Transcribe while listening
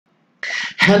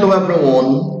Hello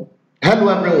everyone. Hello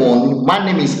everyone. My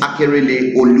name is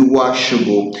Akerele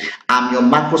Oluwashogo. I'm your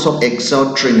Microsoft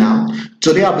Excel trainer.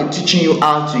 Today I'll be teaching you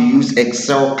how to use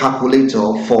Excel calculator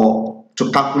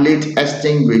to calculate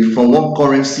exchange rate from one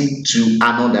currency to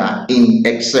another in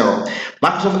Excel.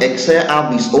 Microsoft Excel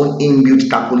have its own inbuilt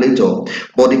calculator,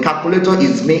 but the calculator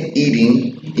is made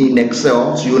hidden in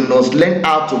Excel, so you must learn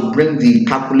how to bring the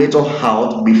calculator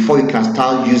out before you can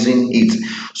start using it.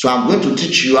 So I'm going to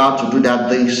teach you how to do that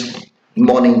this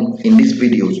morning in these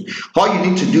videos. All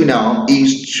you need to do now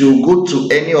is to go to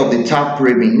any of the tab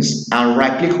ribbons and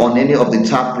right click on any of the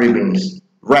tab ribbons.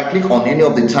 Right click on any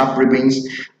of the tab ribbons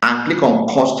and click on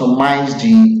customize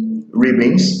the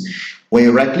ribbons. When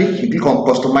you right click, you click on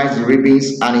customize the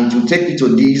ribbons and it will take you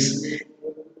to this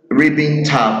ribbon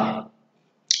tab.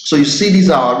 So you see these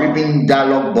are our ribbon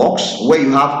dialog box where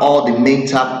you have all the main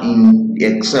tab in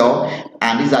Excel,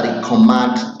 and these are the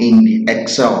commands in the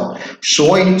Excel. So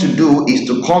what you need to do is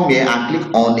to come here and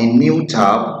click on a new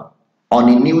tab.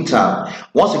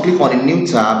 Once you click on a new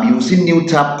tab, you will see new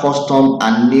tab custom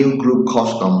and new group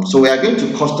custom. So we are going to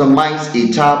customize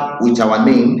a tab with our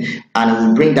name, and it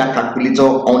will bring that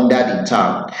calculator under the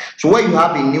tab. So where you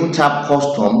have a new tab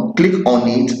custom, click on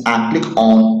it and click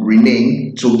on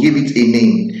rename to give it a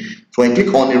name. So when you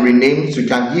click on the rename, so you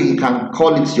can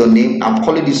call it your name. I'm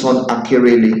calling this one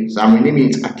Akerele, so I'm renaming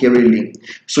it Akerele.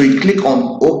 So you click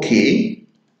on OK.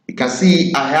 You can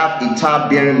see I have a tab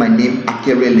bearing my name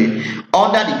Akerele.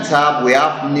 Under the tab we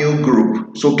have new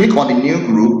group, so click on the new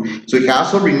group. So you can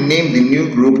also rename the new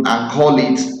group and call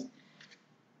it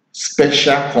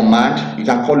special command. You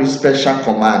can call it special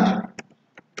command.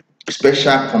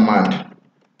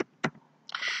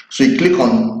 So you click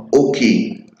on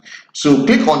OK. So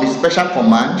click on the special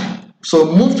command.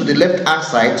 So move to the left hand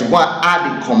side to go and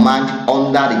add the command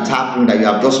under the tab room that you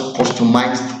have just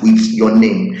customized with your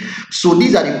name. So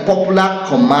these are the popular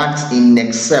commands in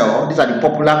Excel. These are the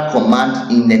popular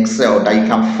commands in Excel that you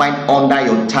can find under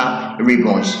your tab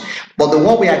ribbons. But the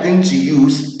one we are going to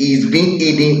use is being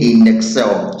hidden in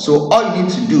Excel. So all you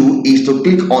need to do is to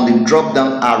click on the drop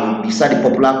down arrow beside the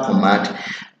popular command,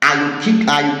 and you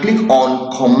click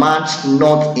on command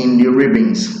not in the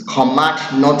ribbons.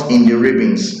 Command not in the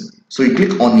ribbons. So you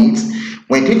click on it.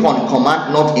 When you click on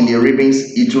command not in the ribbons,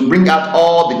 it will bring out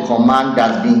all the command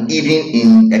that's been hidden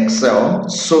in Excel.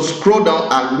 So scroll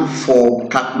down and look for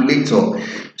calculator.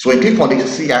 So when you click on it,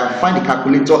 see I find the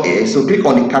calculator here. So click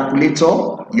on the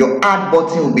calculator. Your add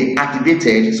button will be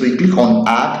activated. So you click on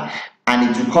add and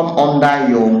it will come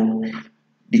under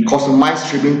the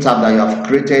customized ribbon tab that you have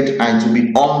created, and it will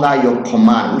be under your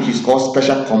command, which is called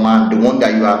special command, the one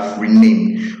that you have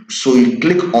renamed. So you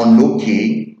click on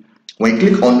OK. When you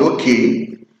click on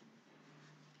OK,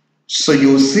 so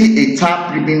you'll see a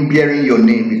tab ribbon bearing your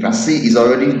name. You can see it's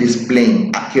already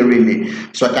displaying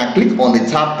Akerele. So I can click on the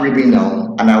tab ribbon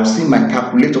now, and I'll see my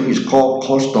calculator is called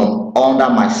custom under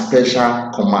my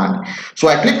special command. So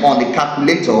I click on the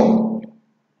calculator.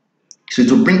 So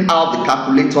to bring out the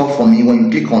calculator for me, when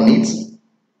you click on it,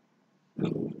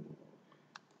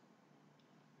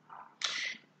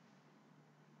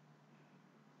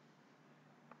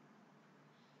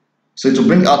 so to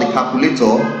bring out the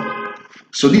calculator,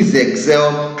 so this is the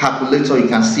Excel calculator. You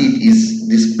can see it is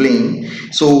displaying.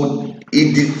 So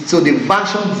the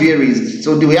version varies.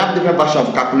 So we have different versions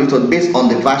of calculator based on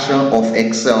the version of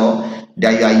Excel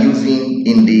that you are using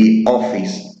in the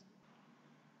office.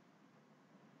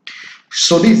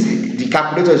 So the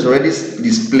calculator is already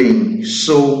displaying.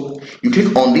 So you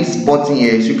click on this button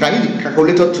here. So you can use the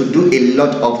calculator to do a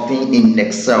lot of things in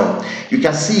Excel. You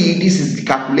can see this is the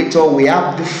calculator. We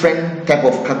have different type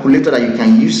of calculator that you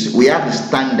can use. We have the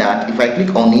standard. If I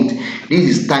click on it, this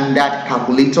is standard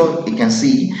calculator. You can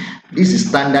see this is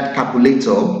standard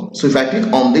calculator. So if I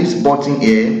click on this button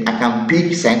here, I can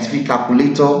pick scientific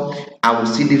calculator. I will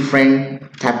see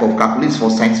different type of calculators for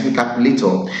scientific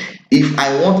calculator. If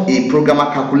I want a programmer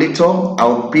calculator,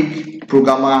 I'll pick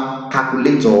programmer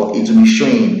calculator. It will be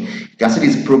showing. You can see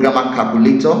this programmer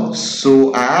calculator.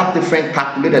 So I have different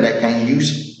calculator that I can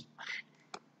use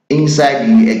inside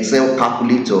the Excel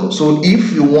calculator. So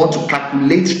if you want to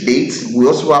calculate dates, we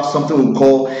also have something we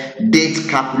call date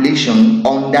calculation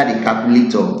under the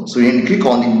calculator. So when you click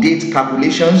on the date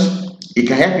calculations, it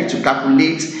can help you to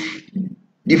calculate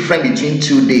difference between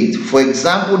two dates. For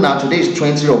example, now today is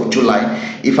 20th of July.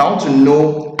 If I want to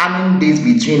know how many days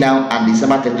between now and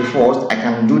December 31st, I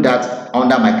can do that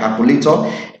under my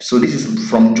calculator. So this is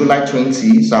from July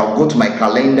 20. So I'll go to my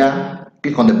calendar,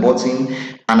 click on the button,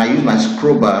 and I use my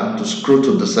scroll bar to scroll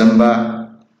to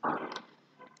December.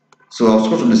 So I'll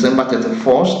scroll to December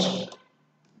 31st.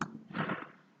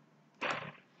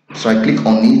 So I click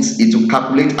on it. It will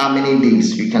calculate how many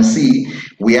days. You can see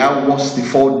we have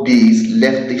 164 days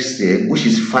left this year, which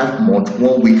is 5 months,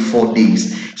 1 week, 4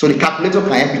 days. So the calculator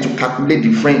can help you to calculate the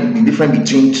difference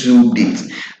between 2 dates.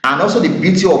 And also the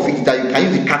beauty of it is that you can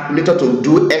use the calculator to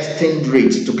do exchange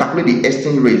rates, to calculate the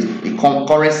exchange rates, we call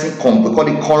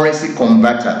the currency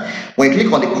converter. When you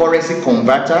click on the currency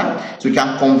converter, so you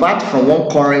can convert from one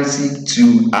currency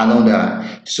to another.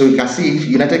 So you can see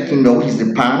United Kingdom, which is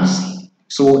the pounds.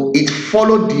 So it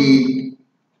followed the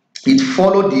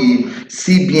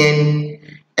CBN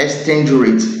exchange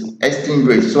rate.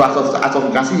 So as of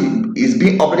you can see, it's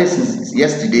been updated since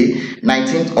yesterday,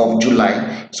 19th of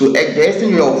July. So the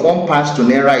exchange rate of £1 to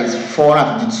naira is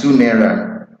 452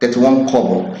 naira 31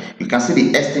 kobo. You can see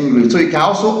the exchange rate. So you can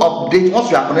also update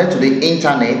once you are connected to the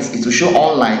internet. It will show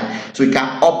online. So you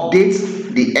can update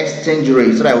the exchange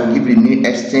rate so that will give you the new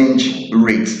exchange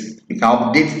rate. You can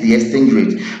update the exchange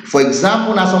rate. For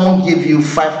example, now someone give you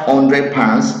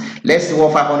 £500. Let's see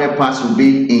what £500 will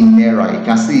be in naira. You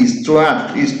can see it's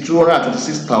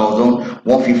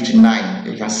 226,159.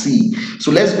 You can see.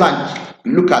 So let's go and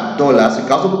look at dollars. You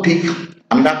can also pick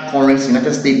another currency,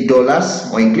 United States dollars.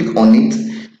 When you click on it,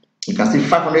 you can see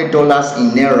 $500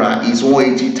 in naira is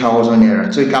 180,000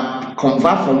 naira. So you can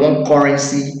convert from one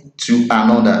currency to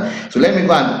another. So let me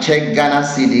go and check Ghana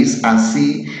cedis and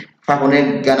see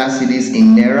 500 Ghana cedis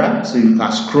in naira. So you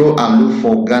can scroll and look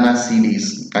for Ghana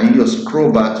cedis. Can you just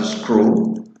scroll bar to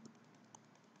scroll?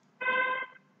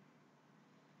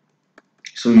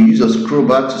 So you use your scroll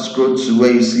bar to scroll to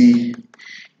where you see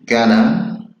Ghana.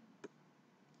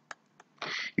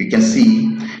 You can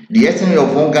see the estimate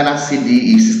of one Ghana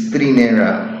cedi is 3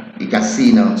 naira. You can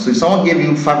see now. So if someone gave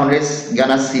you 500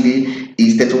 Ghana cedi,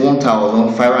 is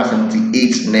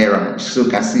 31,578 naira. So you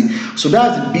can see. So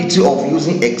that's the beauty of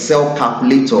using Excel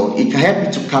calculator. It can help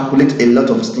you to calculate a lot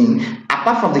of things.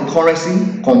 Apart from the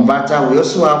currency converter, we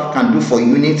also can do for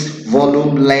units,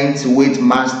 volume, length, weight,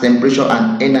 mass, temperature,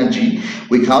 and energy.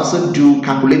 We can also do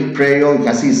calculate pressure. You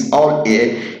can see it's all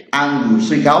air, angle.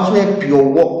 So it can also help your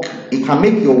work. It can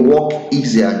make your work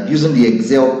easier using the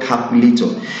Excel calculator.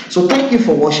 So thank you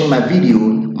for watching my video.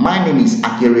 My name is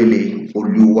Akerele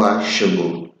Oluwa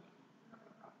Shogo.